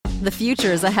The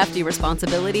future is a hefty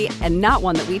responsibility and not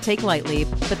one that we take lightly,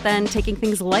 but then taking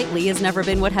things lightly has never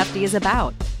been what Hefty is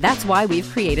about. That's why we've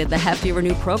created the Hefty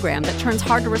Renew program that turns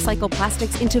hard-to-recycle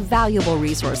plastics into valuable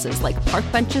resources like park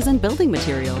benches and building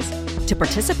materials. To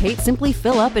participate, simply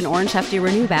fill up an orange Hefty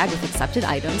Renew bag with accepted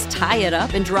items, tie it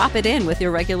up, and drop it in with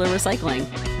your regular recycling.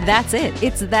 That's it.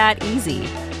 It's that easy.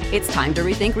 It's time to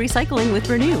rethink recycling with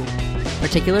Renew.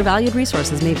 Particular valued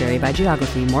resources may vary by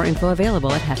geography. More info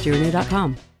available at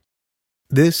heftyrenew.com.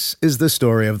 This is the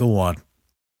story of the one.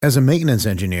 As a maintenance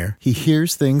engineer, he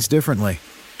hears things differently.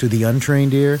 To the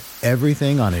untrained ear,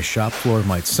 everything on his shop floor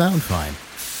might sound fine,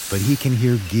 but he can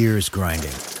hear gears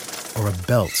grinding or a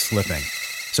belt slipping.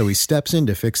 So he steps in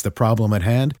to fix the problem at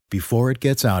hand before it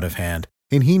gets out of hand.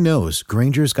 And he knows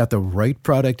Grainger's got the right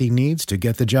product he needs to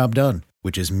get the job done,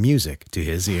 which is music to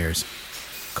his ears.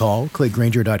 Call, click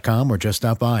Grainger.com, or just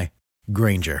stop by.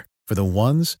 Grainger, for the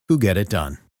ones who get it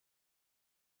done.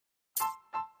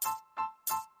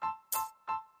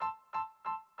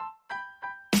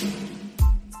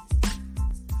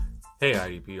 Hey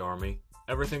IDP Army,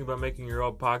 ever think about making your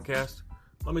own podcast?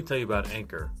 Let me tell you about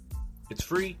Anchor. It's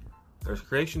free. There's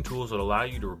creation tools that allow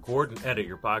you to record and edit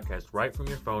your podcast right from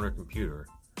your phone or computer.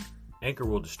 Anchor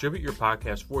will distribute your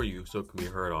podcast for you so it can be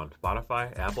heard on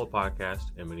Spotify, Apple Podcasts,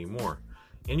 and many more.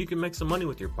 And you can make some money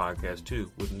with your podcast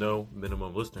too, with no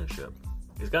minimum listenership.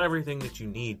 It's got everything that you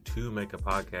need to make a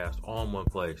podcast all in one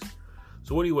place.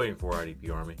 So what are you waiting for,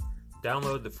 IDP Army?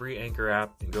 Download the free Anchor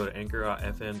app and go to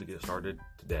anchor.fm to get started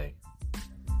today.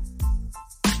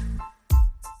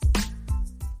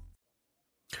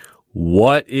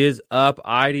 What is up,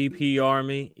 IDP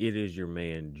Army? It is your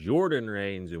man, Jordan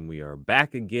Rains, and we are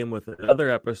back again with another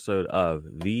episode of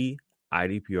the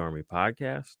IDP Army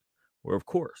podcast, where, of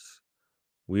course,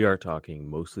 we are talking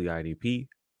mostly IDP,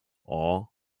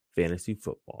 all fantasy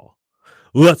football.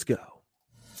 Let's go.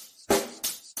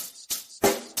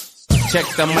 Check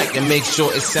the mic and make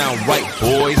sure it sound right,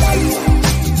 boys.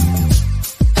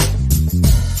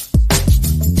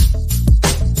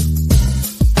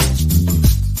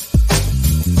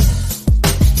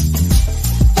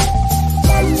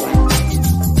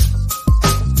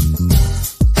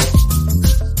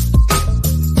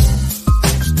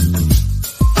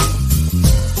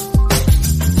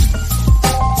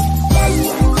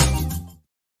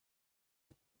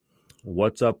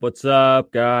 What's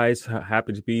up, guys?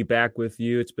 Happy to be back with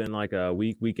you. It's been like a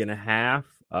week and a half.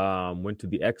 Went to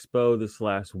the expo this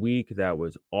last week. That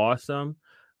was awesome.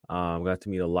 Got to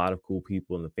meet a lot of cool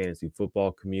people in the fantasy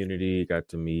football community. Got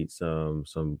to meet some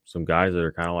guys that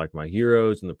are kind of like my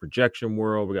heroes in the projection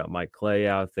world. We got Mike Clay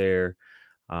out there.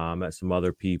 Met some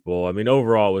other people. I mean,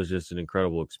 overall, it was just an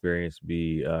incredible experience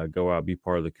to go out, be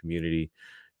part of the community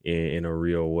in a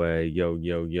real way.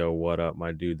 Yo, what up,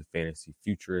 my dude? The fantasy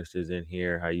futurist is in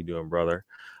here. How you doing, brother?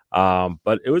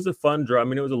 But it was a fun drive. I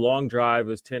mean, it was a long drive.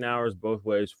 It was 10 hours both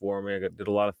ways for me. Did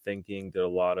a lot of thinking, did a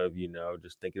lot of,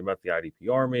 just thinking about the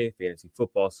IDP Army, fantasy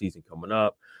football season coming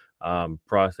up,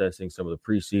 processing some of the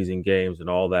preseason games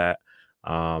and all that.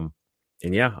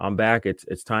 And yeah, I'm back.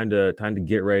 It's time to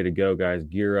get ready to go, guys.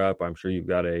 Gear up. I'm sure you've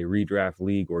got a redraft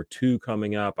league or two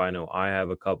coming up. I know I have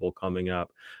a couple coming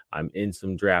up. I'm in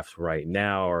some drafts right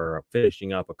now, or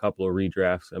finishing up a couple of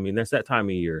redrafts. I mean, that's that time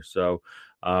of year. So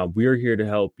we're here to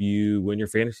help you win your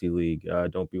fantasy league.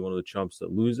 Don't be one of the chumps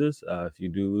that loses. If you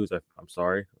do lose, I'm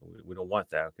sorry. We don't want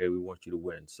that, okay? We want you to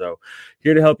win. So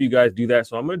here to help you guys do that.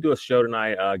 So I'm going to do a show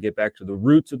tonight, get back to the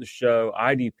roots of the show,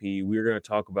 IDP. We're going to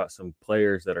talk about some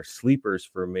players that are sleepers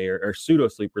for me, or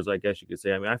pseudo-sleepers, I guess you could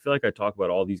say. I mean, I feel like I talk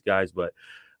about all these guys, but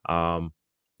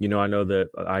I know that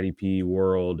IDP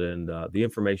world and the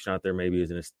information out there maybe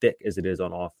isn't as thick as it is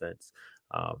on offense.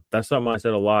 That's something I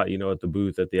said a lot, at the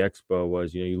booth at the expo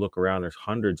was, you look around, there's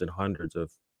hundreds and hundreds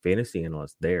of fantasy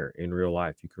analysts there in real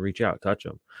life. You can reach out, touch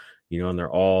them, and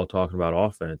they're all talking about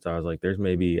offense. I was like, there's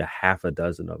maybe a half a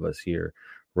dozen of us here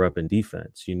repping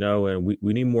defense, and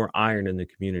we need more iron in the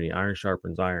community. Iron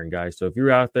sharpens iron, guys. So if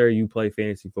you're out there, you play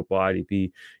fantasy football,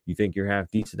 IDP, you think you're half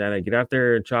decent at it, get out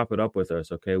there and chop it up with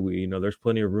us. Okay. There's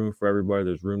plenty of room for everybody.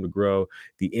 There's room to grow.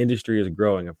 The industry is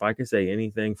growing. If I could say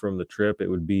anything from the trip, it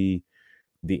would be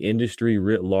the industry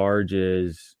writ large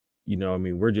is,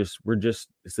 we're just,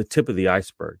 it's the tip of the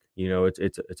iceberg.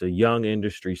 It's a young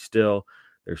industry still.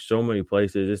 There's so many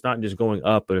places. It's not just going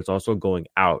up, but it's also going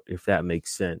out, if that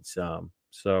makes sense.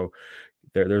 So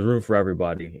there's room for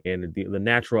everybody. And the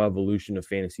natural evolution of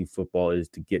fantasy football is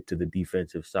to get to the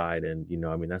defensive side. And,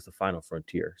 that's the final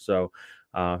frontier. So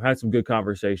had some good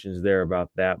conversations there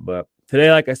about that. But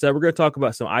today, like I said, we're going to talk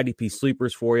about some IDP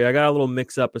sleepers for you. I got a little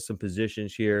mix up of some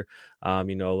positions here, a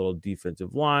little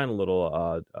defensive line, a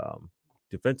little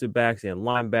defensive backs and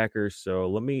linebackers.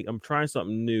 So I'm trying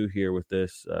something new here with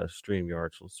this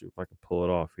StreamYard. So let's see if I can pull it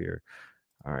off here.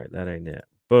 All right, that ain't it.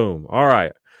 Boom. All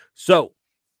right. So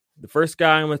the first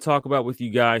guy I'm going to talk about with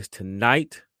you guys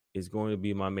tonight is going to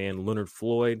be my man Leonard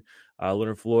Floyd.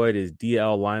 Leonard Floyd is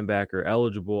DL linebacker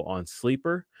eligible on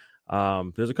Sleeper.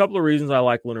 There's a couple of reasons I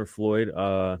like Leonard Floyd,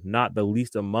 not the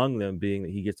least among them being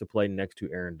that he gets to play next to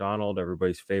Aaron Donald,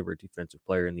 everybody's favorite defensive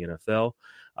player in the NFL.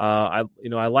 I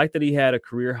like that he had a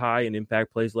career high in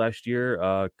impact plays last year,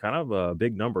 kind of a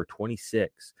big number,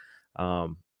 26.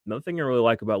 Another thing I really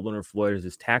like about Leonard Floyd is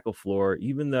his tackle floor.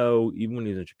 Even when he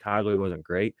was in Chicago, he wasn't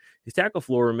great. His tackle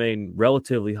floor remained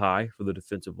relatively high for the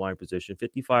defensive line position.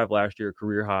 55 last year,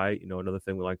 career high. Another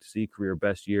thing we like to see, career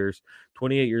best years.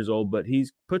 28 years old, but he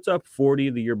puts up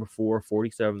 40 the year before,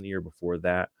 47 the year before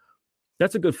that.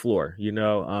 That's a good floor.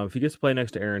 If he gets to play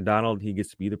next to Aaron Donald, he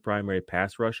gets to be the primary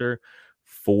pass rusher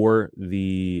for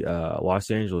the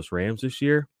Los Angeles Rams this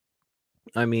year.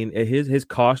 I mean, his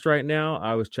cost right now,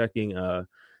 I was checking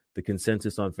the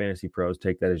consensus on Fantasy Pros,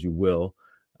 take that as you will.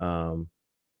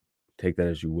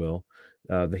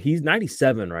 He's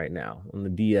 97 right now on the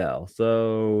DL.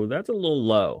 So that's a little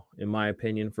low, in my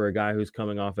opinion, for a guy who's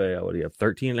coming off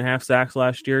 13 and a half sacks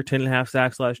last year, 10 and a half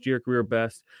sacks last year, career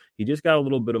best. He just got a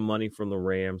little bit of money from the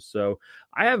Rams. So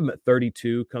I have him at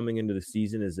 32 coming into the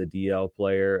season as a DL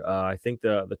player. I think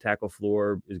the tackle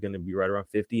floor is going to be right around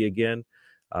 50 again.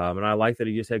 And I like that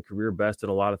he just had career best in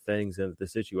a lot of things, and the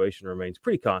situation remains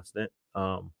pretty constant.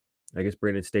 I guess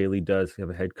Brandon Staley does have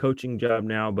a head coaching job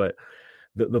now, but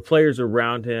the players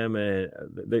around him, and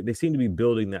they seem to be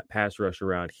building that pass rush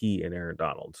around he and Aaron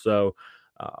Donald. So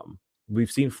we've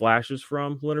seen flashes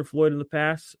from Leonard Floyd in the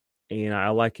past, and I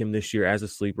like him this year as a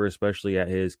sleeper, especially at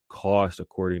his cost,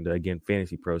 according to, again,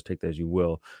 Fantasy Pros, take that as you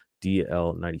will,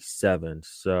 DL 97.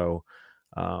 So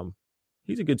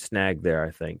he's a good snag there,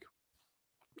 I think.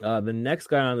 The next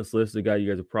guy on this list is a guy you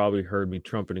guys have probably heard me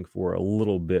trumpeting for a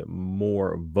little bit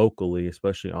more vocally,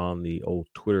 especially on the old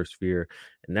Twitter sphere.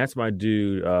 And that's my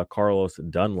dude, Carlos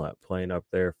Dunlap, playing up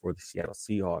there for the Seattle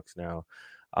Seahawks now.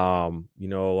 A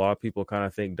lot of people kind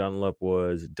of think Dunlap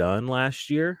was done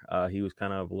last year. He was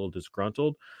kind of a little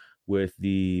disgruntled with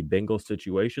the Bengals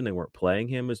situation. They weren't playing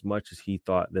him as much as he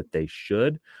thought that they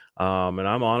should. And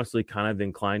I'm honestly kind of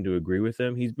inclined to agree with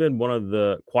him. He's been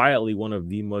quietly one of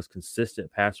the most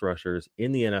consistent pass rushers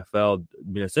in the NFL,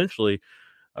 essentially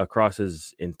across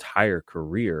his entire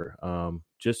career.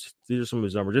 These are some of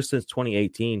his numbers. Just since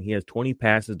 2018, he has 20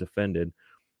 passes defended.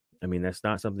 I mean, that's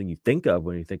not something you think of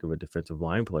when you think of a defensive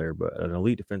line player, but an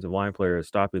elite defensive line player is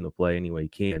stopping the play any way he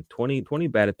can. 20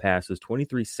 batted passes,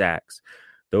 23 sacks.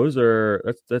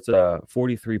 That's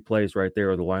 43 plays right there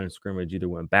where the line of scrimmage either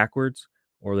went backwards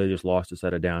or they just lost a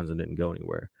set of downs and didn't go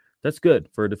anywhere. That's good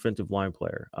for a defensive line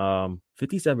player.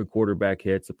 57 quarterback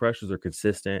hits. The pressures are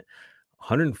consistent.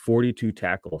 142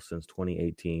 tackles since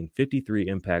 2018. 53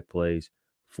 impact plays.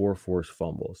 4 forced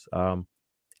fumbles.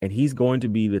 And he's going to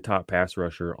be the top pass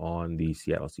rusher on the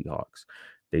Seattle Seahawks.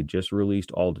 They just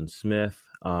released Aldon Smith.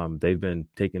 They've been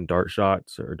taking dart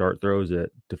throws at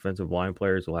defensive line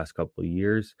players the last couple of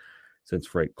years since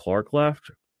Frank Clark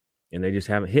left, and they just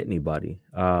haven't hit anybody.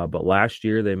 But last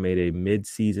year they made a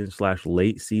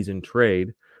mid-season/late season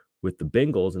trade with the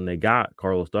Bengals, and they got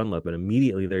Carlos Dunlap, and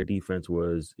immediately their defense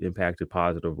was impacted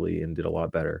positively and did a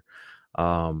lot better.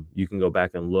 You can go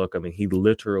back and look. I mean, he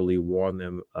literally won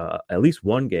them at least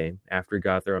one game after he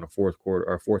got there on a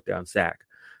fourth down sack.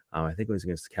 I think it was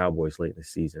against the Cowboys late in the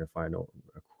season, if I don't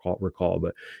recall.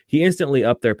 But he instantly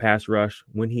upped their pass rush.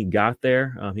 When he got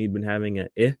there, he'd been having an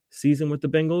season with the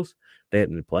Bengals. They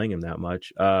hadn't been playing him that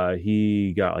much.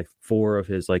 He got like 4 of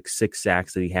his 6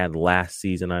 sacks that he had last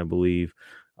season, I believe,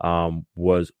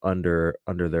 was under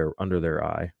their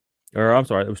eye. Or I'm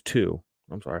sorry, it was 2.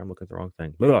 I'm sorry, I'm looking at the wrong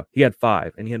thing. But he had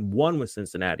 5, and he had 1 with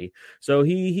Cincinnati. So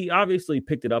he obviously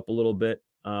picked it up a little bit.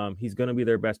 He's going to be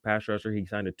their best pass rusher. He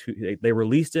signed they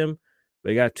released him.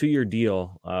 They got a 2-year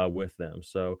deal with them.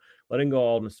 So letting go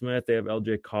Aldon Smith. They have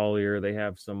LJ Collier. They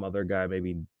have some other guy,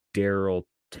 maybe Daryl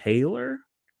Taylor.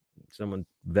 Someone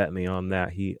vet me on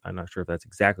that. I'm not sure if that's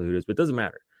exactly who it is, but it doesn't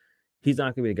matter. He's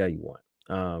not going to be the guy you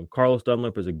want. Carlos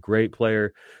Dunlap is a great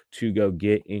player to go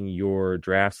get in your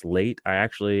drafts late. I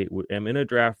actually am in a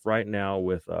draft right now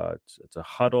with the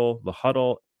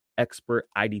Huddle Expert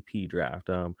IDP draft.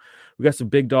 We got some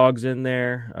big dogs in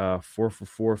there,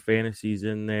 4-for-4 fantasies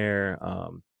in there,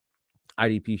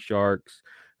 IDP sharks,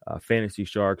 fantasy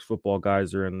sharks, football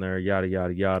guys are in there, yada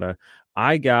yada yada.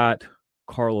 I got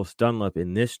Carlos Dunlap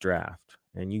in this draft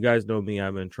And you guys know me,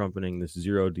 I've been trumpeting this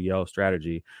 0 DL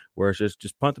strategy where it's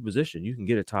just punt the position. You can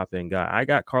get a top end guy. I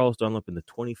got Carlos Dunlap in the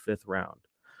 25th round.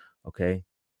 Okay.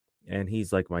 And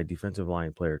he's like my defensive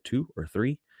line player 2 or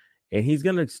 3. And he's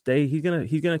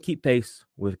gonna keep pace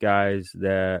with guys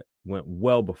that went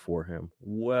well before him.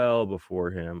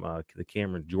 The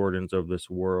Cameron Jordans of this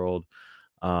world.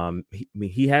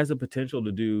 He has the potential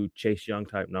to do Chase Young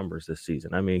type numbers this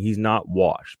season. I mean, he's not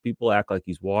washed. People act like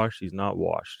he's washed. He's not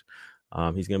washed.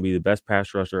 He's going to be the best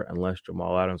pass rusher unless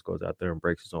Jamal Adams goes out there and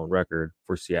breaks his own record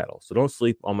for Seattle. So don't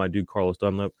sleep on my dude Carlos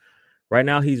Dunlap. Right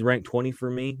now, he's ranked 20 for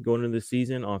me going into the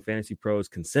season on Fantasy Pros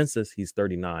consensus. He's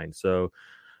 39. So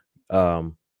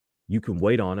you can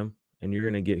wait on him, and you're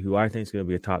going to get who I think is going to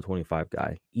be a top 25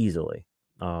 guy easily.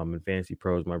 And Fantasy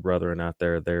Pros, my brethren out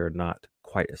there, they're not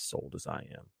quite as sold as I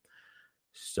am.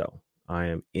 So I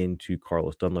am into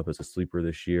Carlos Dunlap as a sleeper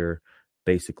this year,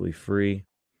 basically free.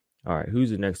 All right, who's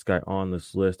the next guy on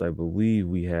this list? I believe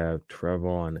we have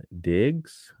Trevon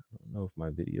Diggs. I don't know if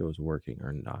my video is working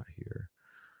or not here.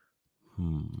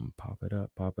 Pop it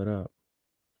up.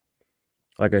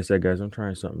 Like I said, guys, I'm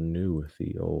trying something new with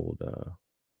the old,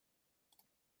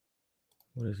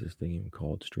 what is this thing even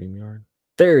called? StreamYard?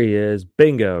 There he is.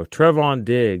 Bingo. Trevon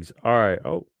Diggs. All right.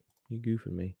 Oh, you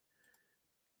goofing me.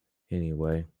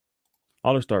 Anyway,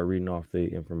 I'll just start reading off the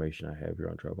information I have here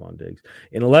on Trevon Diggs.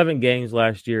 In 11 games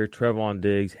last year, Trevon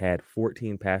Diggs had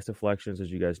 14 pass deflections.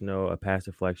 As you guys know, a pass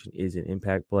deflection is an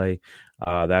impact play.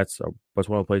 That's one of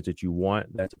the plays that you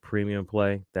want. That's a premium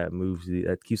play that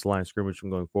keeps the line of scrimmage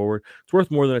from going forward. It's worth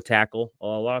more than a tackle. A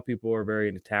lot of people are very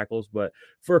into tackles, but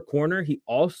for a corner, he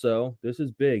also, this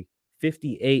is big,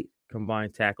 58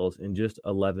 combined tackles in just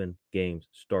 11 games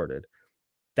started.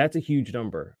 That's a huge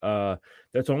number.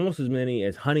 That's almost as many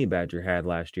as Honey Badger had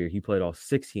last year. He played all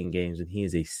 16 games, and he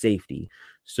is a safety.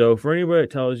 So for anybody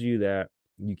that tells you that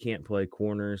you can't play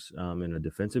corners in a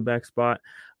defensive back spot,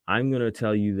 I'm going to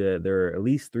tell you that there are at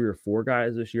least 3 or 4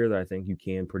 guys this year that I think you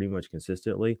can pretty much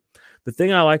consistently. The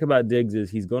thing I like about Diggs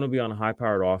is he's going to be on a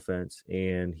high-powered offense,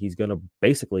 and he's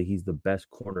the best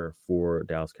corner for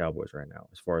Dallas Cowboys right now,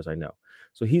 as far as I know.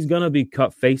 So he's going to be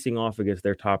facing off against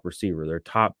their top receiver, their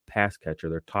top pass catcher,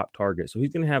 their top target. So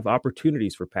he's going to have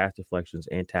opportunities for pass deflections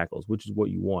and tackles, which is what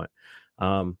you want.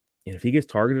 And if he gets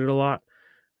targeted a lot,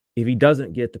 if he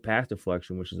doesn't get the pass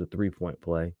deflection, which is a 3-point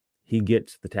play, he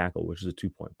gets the tackle, which is a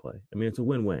 2-point play. I mean, it's a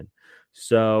win-win.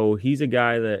 So he's a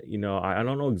guy that, I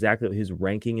don't know exactly what his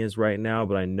ranking is right now,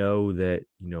 but I know that,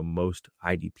 most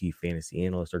IDP fantasy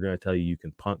analysts are going to tell you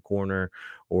can punt corner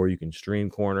or you can stream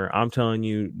corner. I'm telling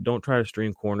you, don't try to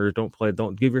stream corners.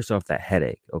 Don't give yourself that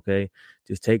headache. Okay.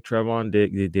 Just take Trevon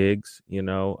Diggs,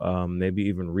 maybe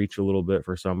even reach a little bit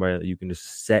for somebody that you can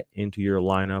just set into your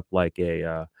lineup like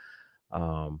a,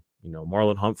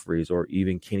 Marlon Humphreys or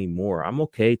even Kenny Moore. I'm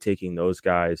okay taking those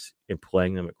guys and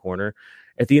playing them at corner.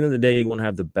 At the end of the day, you want to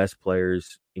have the best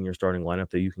players in your starting lineup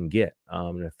that you can get.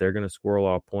 And if they're going to score a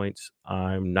lot of points,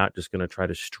 I'm not just going to try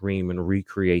to stream and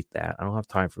recreate that. I don't have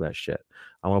time for that shit.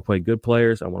 I want to play good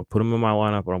players. I want to put them in my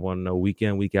lineup, and I want to know week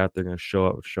in, week out, they're going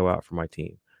to show out for my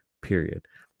team, period.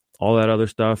 All that other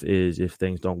stuff is if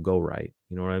things don't go right.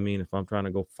 You know what I mean? If I'm trying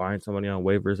to go find somebody on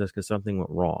waivers, that's because something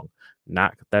went wrong.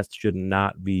 That should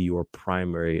not be your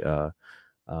primary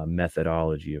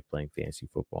methodology of playing fantasy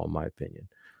football, in my opinion.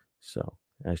 So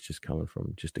that's just coming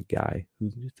from just a guy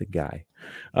who's just a guy.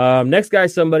 Next guy,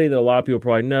 somebody that a lot of people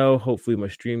probably know. Hopefully my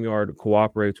StreamYard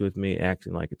cooperates with me,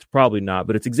 acting like it's probably not,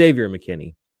 but it's Xavier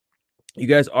McKinney. You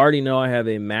guys already know I have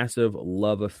a massive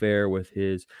love affair with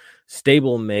his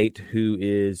stablemate, who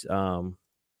is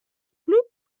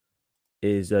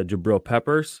Jabril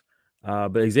Peppers.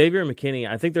 But Xavier McKinney,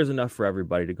 I think there's enough for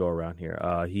everybody to go around here.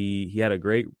 He had a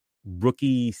great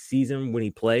rookie season when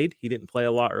he played. He didn't play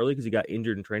a lot early because he got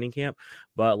injured in training camp,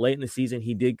 but late in the season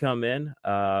he did come in,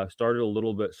 started a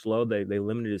little bit slow. They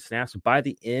limited his snaps. By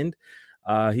the end,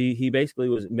 he basically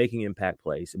was making impact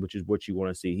plays, which is what you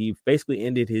want to see. He basically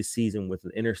ended his season with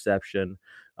an interception.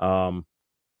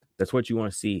 That's what you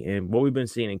want to see. And what we've been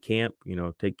seeing in camp,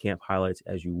 take camp highlights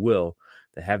as you will,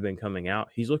 that have been coming out.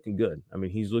 He's looking good. I mean,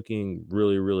 he's looking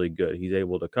really, really good. He's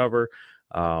able to cover.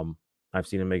 I've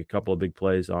seen him make a couple of big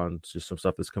plays on just some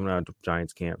stuff that's coming out of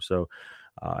Giants camp. So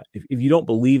if you don't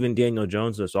believe in Daniel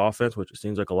Jones, this offense, which it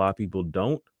seems like a lot of people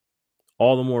don't,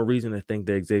 all the more reason to think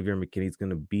that Xavier McKinney is going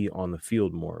to be on the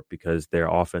field more, because their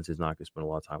offense is not going to spend a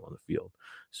lot of time on the field.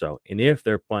 So, and if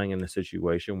they're playing in a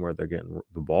situation where they're getting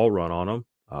the ball run on them,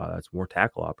 that's more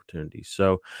tackle opportunities.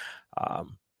 So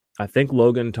I think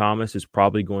Logan Thomas is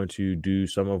probably going to do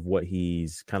some of what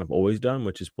he's kind of always done,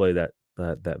 which is play that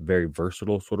that very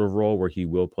versatile sort of role where he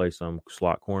will play some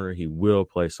slot corner, he will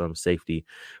play some safety.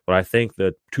 But I think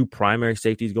the two primary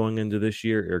safeties going into this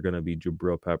year are going to be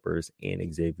Jabril Peppers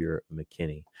and Xavier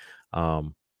McKinney.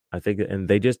 I think, and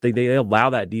they allow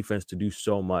that defense to do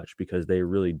so much because they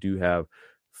really do have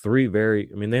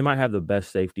they might have the best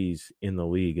safeties in the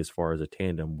league as far as a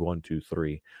tandem 1, 2,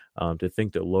 3. To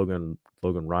think that Logan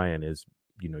Ryan is,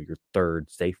 your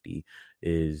third safety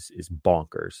is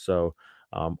bonkers. So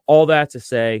all that to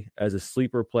say, as a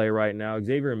sleeper play right now,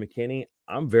 Xavier McKinney,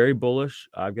 I'm very bullish.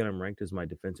 I've got him ranked as my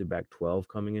defensive back 12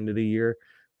 coming into the year.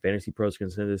 Fantasy Pros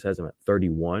consensus has him at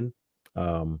 31.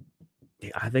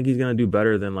 I think he's going to do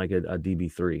better than like a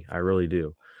DB3. I really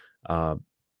do.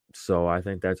 So I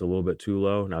think that's a little bit too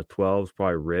low. Now 12 is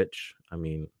probably rich.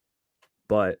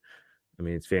 But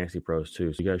it's Fantasy Pros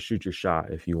too. So you got to shoot your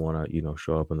shot if you want to,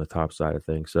 show up on the top side of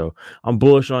things. So I'm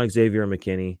bullish on Xavier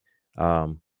McKinney.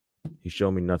 He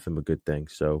showed me nothing but good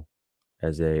things. So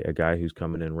as a guy who's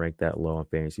coming in ranked that low on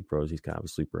Fantasy Pros, he's kind of a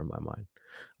sleeper in my mind.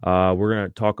 We're going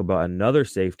to talk about another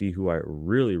safety who I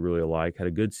really, really like. Had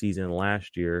a good season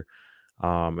last year.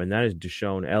 And that is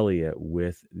Deshaun Elliott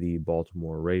with the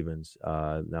Baltimore Ravens.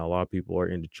 Now, a lot of people are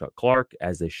into Chuck Clark,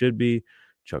 as they should be.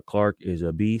 Chuck Clark is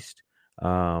a beast.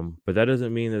 But that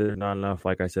doesn't mean that there's not enough,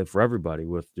 like I said, for everybody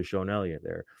with Deshaun Elliott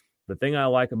there. The thing I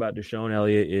like about Deshaun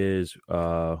Elliott is,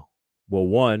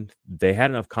 one, they had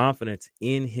enough confidence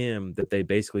in him that they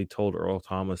basically told Earl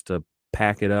Thomas to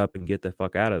pack it up and get the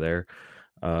fuck out of there.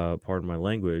 Pardon my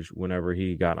language, whenever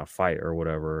he got in a fight or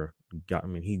whatever.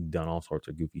 He'd done all sorts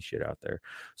of goofy shit out there.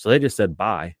 So they just said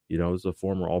bye. As a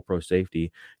former all-pro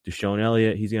safety. Deshaun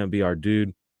Elliott, he's going to be our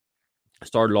dude.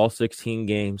 Started all 16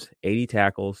 games, 80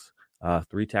 tackles,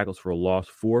 3 tackles for a loss,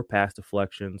 4 pass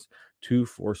deflections, 2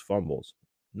 forced fumbles.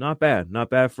 Not bad. Not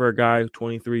bad for a guy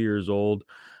 23 years old.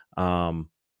 Kind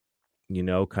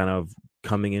of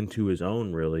coming into his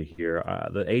own really here.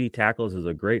 The 80 tackles is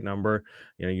a great number.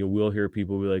 You will hear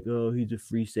people be like, oh, he's a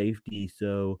free safety,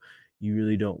 so you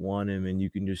really don't want him and you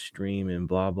can just stream and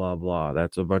blah, blah, blah.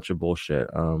 That's a bunch of bullshit.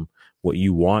 What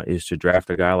you want is to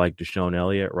draft a guy like Deshaun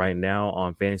Elliott right now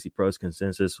on Fantasy Pros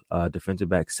consensus, defensive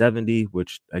back 70,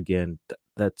 which again,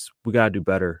 we got to do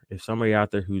better. If somebody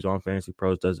out there who's on Fantasy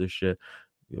Pros does this shit,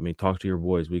 talk to your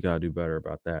boys. We got to do better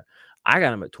about that. I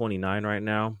got him at 29 right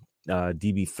now.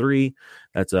 DB3,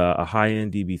 that's a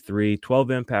high-end DB3,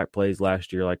 12 impact plays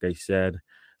last year, like I said.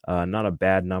 Not a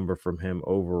bad number from him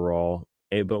overall.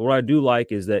 But what I do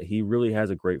like is that he really has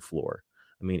a great floor.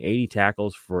 80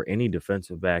 tackles for any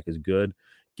defensive back is good.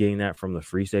 Getting that from the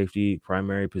free safety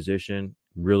primary position,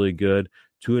 really good.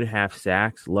 2.5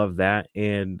 sacks, love that.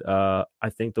 And I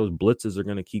think those blitzes are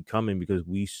going to keep coming because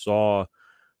we saw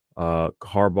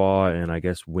Harbaugh and I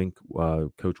guess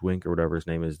Coach Wink or whatever his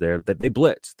name is there, that they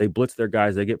blitz their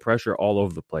guys. They get pressure all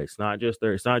over the place. It's not just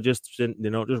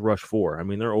just rush 4.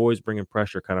 They're always bringing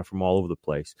pressure kind of from all over the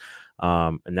place.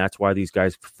 And that's why these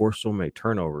guys force so many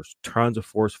turnovers, tons of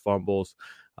forced fumbles,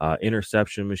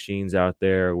 interception machines out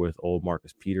there with old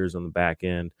Marcus Peters on the back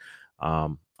end.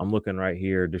 I'm looking right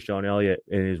here. Deshaun Elliott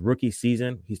in his rookie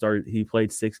season, he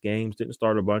played 6 games, didn't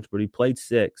start a bunch, but he played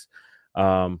 6.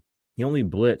 He only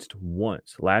blitzed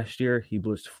once. Last year, he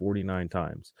blitzed 49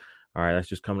 times. All right, that's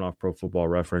just coming off Pro Football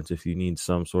Reference. If you need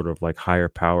some sort of like higher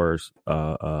powers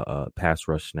pass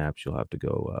rush snaps, you'll have to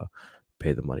go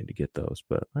pay the money to get those.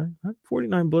 But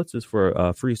 49 blitzes for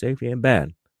a free safety ain't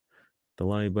bad. Don't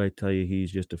let anybody tell you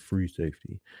he's just a free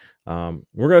safety.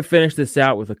 We're going to finish this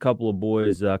out with a couple of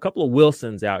boys, a couple of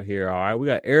Wilsons out here. All right, we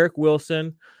got Eric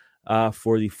Wilson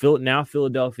for the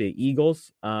Philadelphia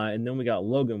Eagles. And then we got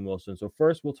Logan Wilson. So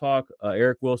first we'll talk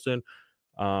Eric Wilson.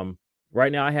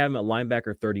 Right now I have him at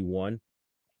linebacker 31.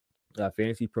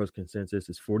 Fantasy Pros consensus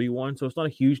is 41. So it's not a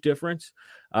huge difference.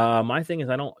 My thing is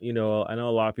I know a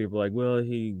lot of people are like, well,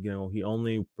 he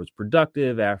only was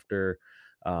productive after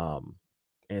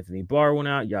Anthony Barr went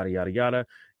out, yada, yada, yada.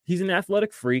 He's an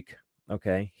athletic freak.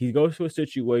 Okay, he goes to a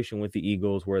situation with the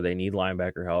Eagles where they need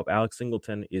linebacker help. Alex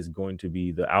Singleton is going to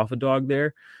be the alpha dog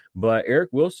there, but Eric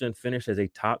Wilson finished as a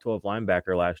top 12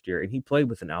 linebacker last year, and he played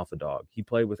with an alpha dog. He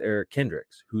played with Eric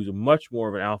Kendricks, who's much more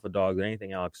of an alpha dog than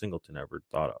anything Alex Singleton ever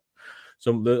thought of.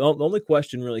 So the only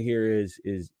question really here is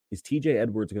TJ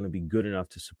Edwards going to be good enough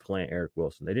to supplant Eric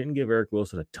Wilson? They didn't give Eric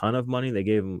Wilson a ton of money. They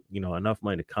gave him, enough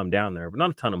money to come down there, but not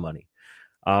a ton of money.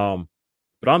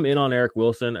 But I'm in on Eric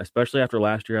Wilson, especially after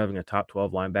last year having a top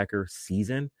 12 linebacker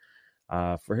season.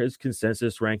 For his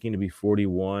consensus ranking to be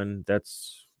 41,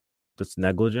 that's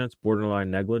negligence,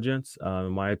 borderline negligence.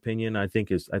 In my opinion, I think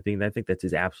that's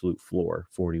his absolute floor,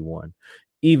 41.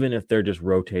 Even if they're just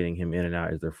rotating him in and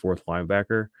out as their 4th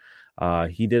linebacker,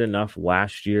 He did enough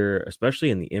last year,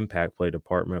 especially in the impact play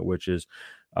department, which is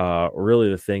really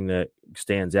the thing that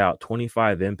stands out.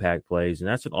 25 impact plays, and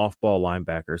that's an off-ball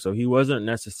linebacker. So he wasn't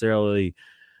necessarily,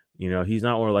 he's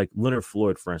not more like Leonard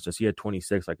Floyd, for instance. He had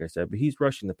 26, like I said, but he's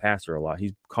rushing the passer a lot.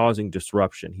 He's causing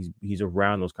disruption. He's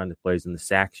around those kinds of plays, and the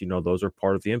sacks, those are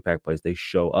part of the impact plays. They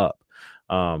show up.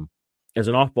 As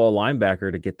an off-ball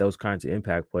linebacker, to get those kinds of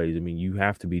impact plays, I mean, you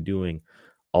have to be doing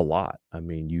a lot. I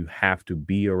mean, you have to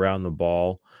be around the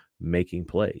ball making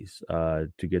plays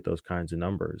to get those kinds of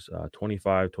numbers.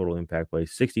 25 total impact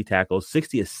plays, 60 tackles,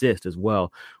 60 assists as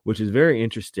well, which is very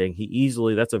interesting.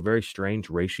 That's a very strange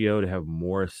ratio to have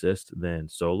more assists than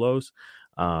solos.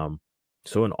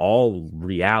 So in all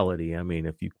reality, I mean,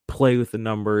 if you play with the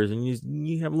numbers and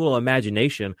you have a little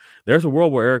imagination, there's a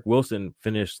world where Eric Wilson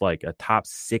finished like a top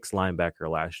 6 linebacker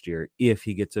last year if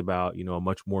he gets about, a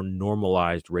much more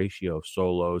normalized ratio of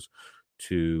solos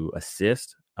to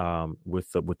assist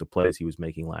with the plays he was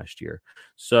making last year.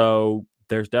 So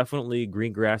there's definitely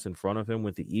green grass in front of him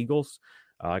with the Eagles.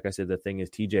 Like I said, the thing is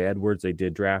TJ Edwards, they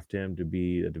did draft him to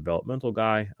be a developmental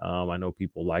guy. I know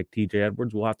people like TJ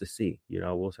Edwards. We'll have to see.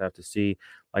 We'll have to see.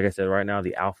 Like I said, right now,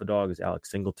 the alpha dog is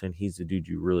Alex Singleton. He's the dude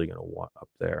you're really going to want up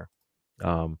there.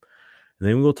 And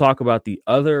then we'll talk about the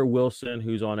other Wilson,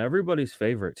 who's on everybody's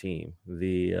favorite team,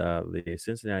 the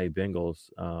Cincinnati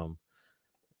Bengals.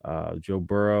 Joe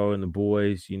Burrow and the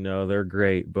boys, they're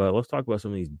great. But let's talk about some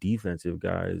of these defensive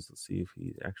guys. Let's see if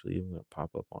he's actually even going to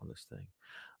pop up on this thing.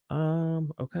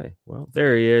 Okay, well,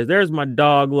 there he is. There's my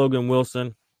dog, Logan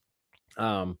Wilson.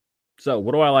 So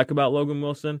what do I like about Logan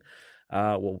Wilson?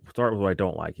 We'll start with what I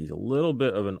don't like. He's a little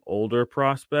bit of an older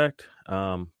prospect,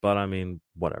 but I mean,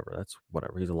 whatever. That's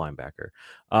whatever. He's a linebacker.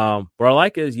 What I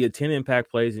like is he had 10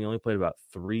 impact plays and he only played about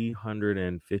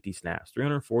 350 snaps,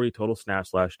 340 total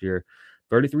snaps last year.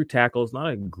 33 tackles, not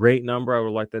a great number. I would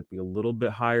like that to be a little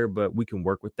bit higher, but we can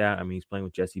work with that. I mean, he's playing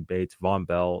with Jesse Bates, Von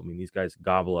Bell. I mean, these guys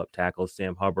gobble up tackles.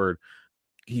 Sam Hubbard.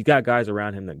 He's got guys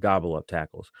around him that gobble up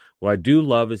tackles. What I do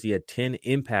love is he had 10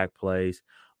 impact plays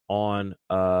on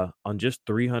just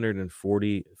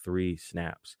 343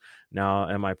 snaps. Now,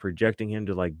 am I projecting him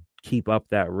to like keep up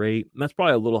that rate? That's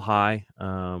probably a little high.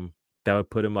 That would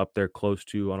put him up there close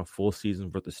to, on a full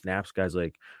season for the snaps, guys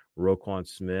like Roquan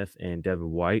Smith and Devin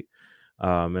White.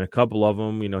 And a couple of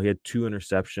them, he had 2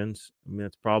 interceptions. I mean,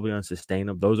 that's probably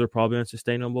unsustainable. Those are probably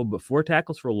unsustainable. But 4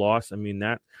 tackles for loss, I mean,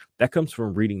 that comes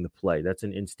from reading the play. That's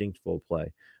an instinctual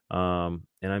play. And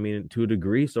I mean, to a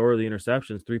degree, so are the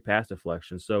interceptions, 3 pass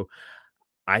deflections. So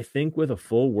I think with a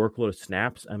full workload of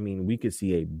snaps, I mean, we could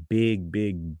see a big,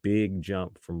 big, big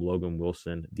jump from Logan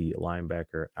Wilson, the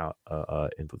linebacker, out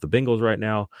with the Bengals right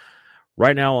now.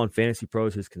 Right now on Fantasy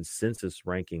Pros, his consensus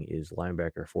ranking is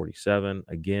linebacker 47.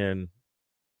 Again,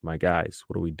 my guys,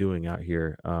 what are we doing out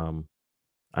here?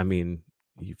 I mean,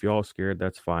 if you're all scared,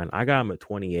 that's fine. I got him at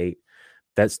 28.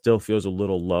 That still feels a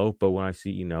little low, but when I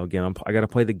see, again, I got to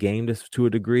play the game to a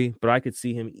degree, but I could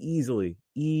see him easily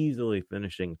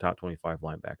finishing top 25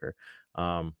 linebacker.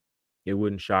 It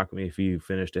wouldn't shock me if he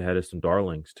finished ahead of some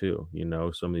darlings too.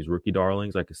 Some of these rookie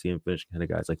darlings, I could see him finishing ahead of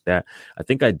guys like that. I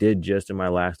think I did just in my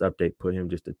last update put him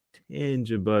just a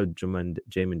tinge above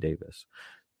Jamin Davis.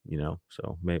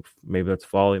 So maybe that's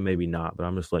folly, maybe not, but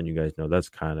I'm just letting you guys know that's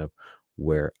kind of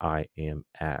where I am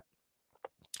at.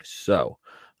 So,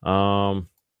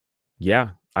 yeah,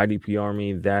 IDP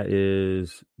Army,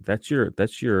 that's your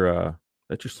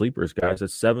sleepers, guys.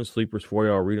 That's 7 sleepers for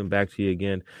you. I'll read them back to you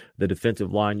again. The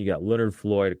defensive line, you got Leonard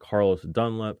Floyd, Carlos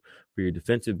Dunlap. For your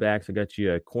defensive backs, I got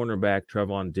you a cornerback,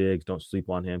 Trevon Diggs. Don't sleep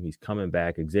on him. He's coming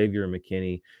back. Xavier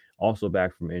McKinney, also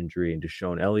back from injury, and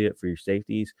Deshaun Elliott for your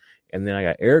safeties. And then I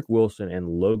got Eric Wilson and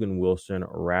Logan Wilson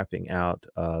wrapping out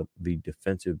the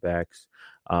defensive backs.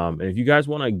 And if you guys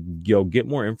want to get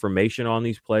more information on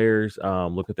these players,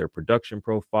 look at their production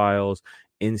profiles,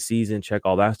 in season, check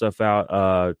all that stuff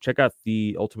out. Check out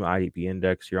the Ultimate IDP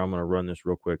Index here. I'm going to run this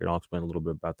real quick, and I'll explain a little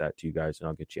bit about that to you guys, and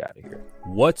I'll get you out of here.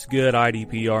 What's good,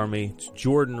 IDP Army? It's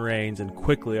Jordan Rains, and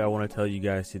quickly I want to tell you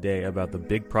guys today about the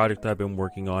big project I've been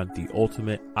working on, the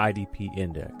Ultimate IDP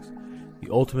Index. The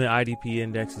Ultimate IDP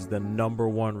Index is the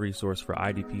 #1 resource for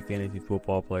IDP fantasy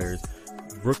football players,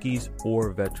 rookies or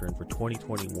veterans for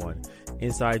 2021.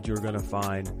 Inside, you're going to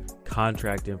find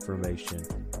contract information,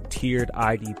 tiered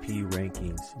IDP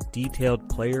rankings, detailed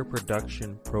player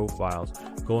production profiles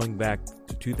going back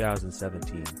to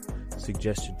 2017,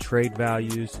 suggested trade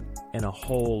values, and a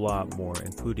whole lot more,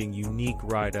 including unique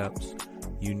write-ups,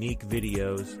 unique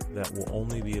videos that will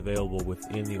only be available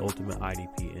within the Ultimate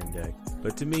IDP Index.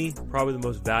 But to me, probably the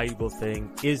most valuable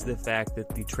thing is the fact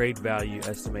that the trade value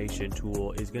estimation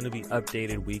tool is going to be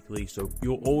updated weekly, so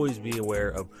you'll always be aware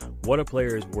of what a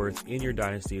player is worth in your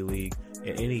Dynasty League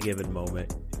at any given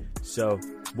moment. So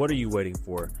what are you waiting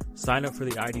for? Sign up for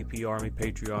the IDP Army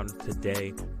Patreon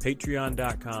today.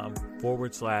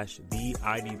 Patreon.com/the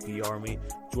IDP Army.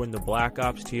 Join the Black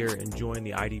Ops tier and join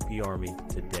the IDP Army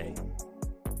today.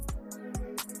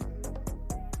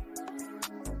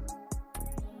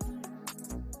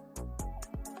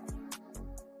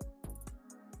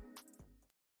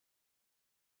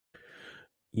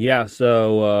 Yeah,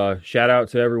 so shout out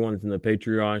to everyone in the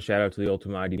Patreon. Shout out to the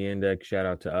Ultimate IDP Index. Shout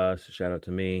out to us. Shout out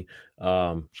to me.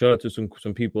 Shout out to some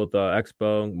people at the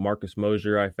Expo. Marcus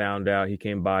Mosier, I found out. He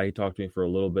came by. He talked to me for a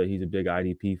little bit. He's a big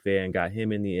IDP fan. Got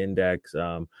him in the index.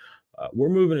 We're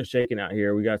moving and shaking out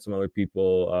here. We got some other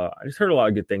people. I just heard a lot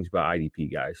of good things about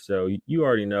IDP, guys. So you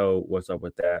already know what's up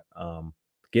with that.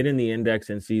 Get in the index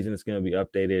in season. It's going to be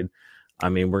updated. I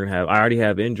mean, I already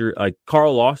have injured, like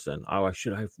Carl Lawson. I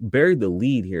buried the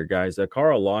lead here, guys.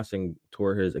 Carl Lawson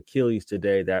tore his Achilles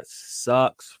today. That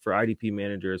sucks for IDP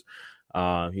managers.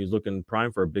 He was looking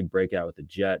prime for a big breakout with the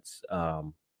Jets.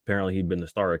 Apparently he'd been the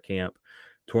star of camp.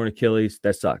 Torn Achilles,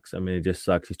 that sucks. I mean, it just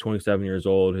sucks. He's 27 years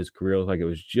old. His career looked like it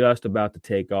was just about to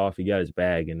take off. He got his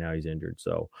bag and now he's injured.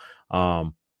 So,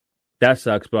 that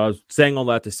sucks, but I was saying all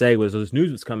that to say was this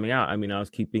news was coming out. I mean, I was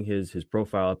keeping his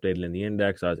profile updated in the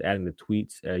index. I was adding the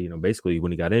tweets, basically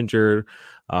when he got injured,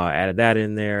 added that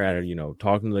in there,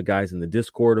 talking to the guys in the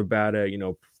Discord about it,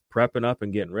 prepping up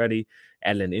and getting ready,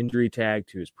 added an injury tag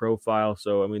to his profile.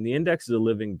 So, I mean, the index is a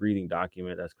living, breathing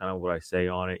document. That's kind of what I say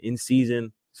on it. In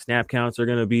season, snap counts are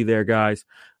going to be there, guys.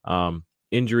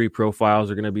 Injury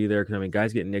profiles are going to be there because, I mean,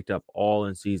 guys get nicked up all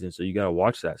in season, so you got to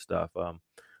watch that stuff.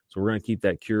 So we're going to keep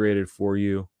that curated for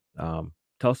you.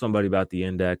 Tell somebody about the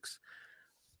index.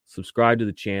 Subscribe to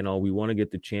the channel. We want to get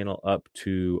the channel up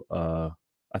to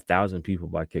 1,000 people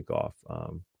by kickoff.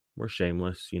 We're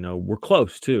shameless. We're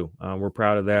close too. We're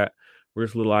proud of that. We're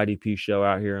just a little IDP show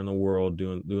out here in the world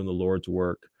doing the Lord's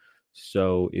work.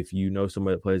 So if you know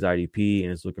somebody that plays IDP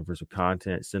and is looking for some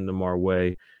content, send them our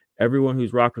way. Everyone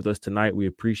who's rocked with us tonight, we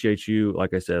appreciate you.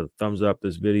 Like I said, thumbs up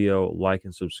this video, like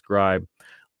and subscribe.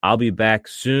 I'll be back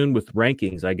soon with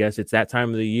rankings. I guess it's that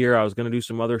time of the year. I was going to do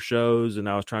some other shows and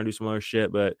I was trying to do some other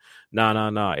shit, but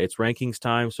no. It's rankings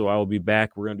time. So I will be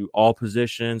back. We're going to do all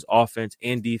positions, offense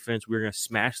and defense. We're going to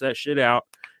smash that shit out.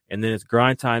 And then it's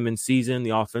grind time in season.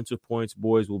 The offensive points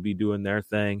boys will be doing their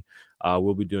thing.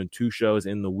 We'll be doing 2 shows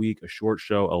in the week, a short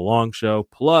show, a long show,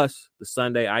 plus the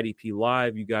Sunday IDP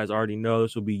Live. You guys already know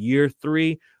this will be year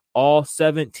 3. All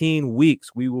 17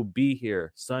 weeks, we will be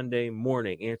here Sunday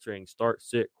morning answering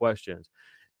start-sit questions.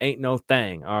 Ain't no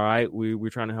thing, all right? We're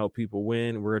trying to help people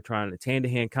win. We're trying to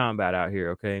hand-to-hand combat out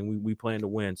here, okay? And we plan to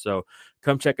win. So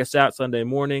come check us out Sunday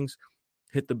mornings.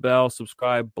 Hit the bell,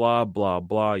 subscribe, blah, blah,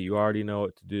 blah. You already know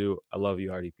what to do. I love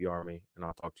you, IDP Army, and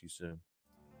I'll talk to you soon.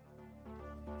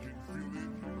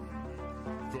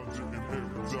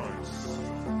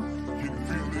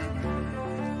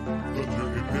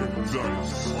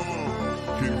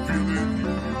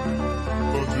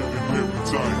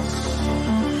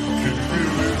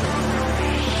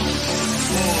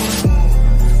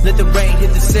 Let the rain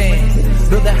hit the sand.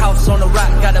 Build a house on a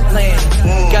rock, got a plan.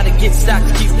 Gotta get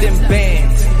stocks, keep them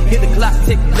bands. Hear the clock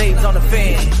tick, blades on the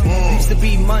fan. Used to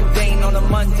be mundane on a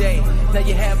Monday. Now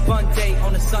you have fun day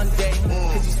on a Sunday.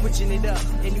 Cause you're switching it up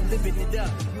and you living it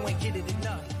up. You ain't getting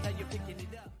enough. Now you're picking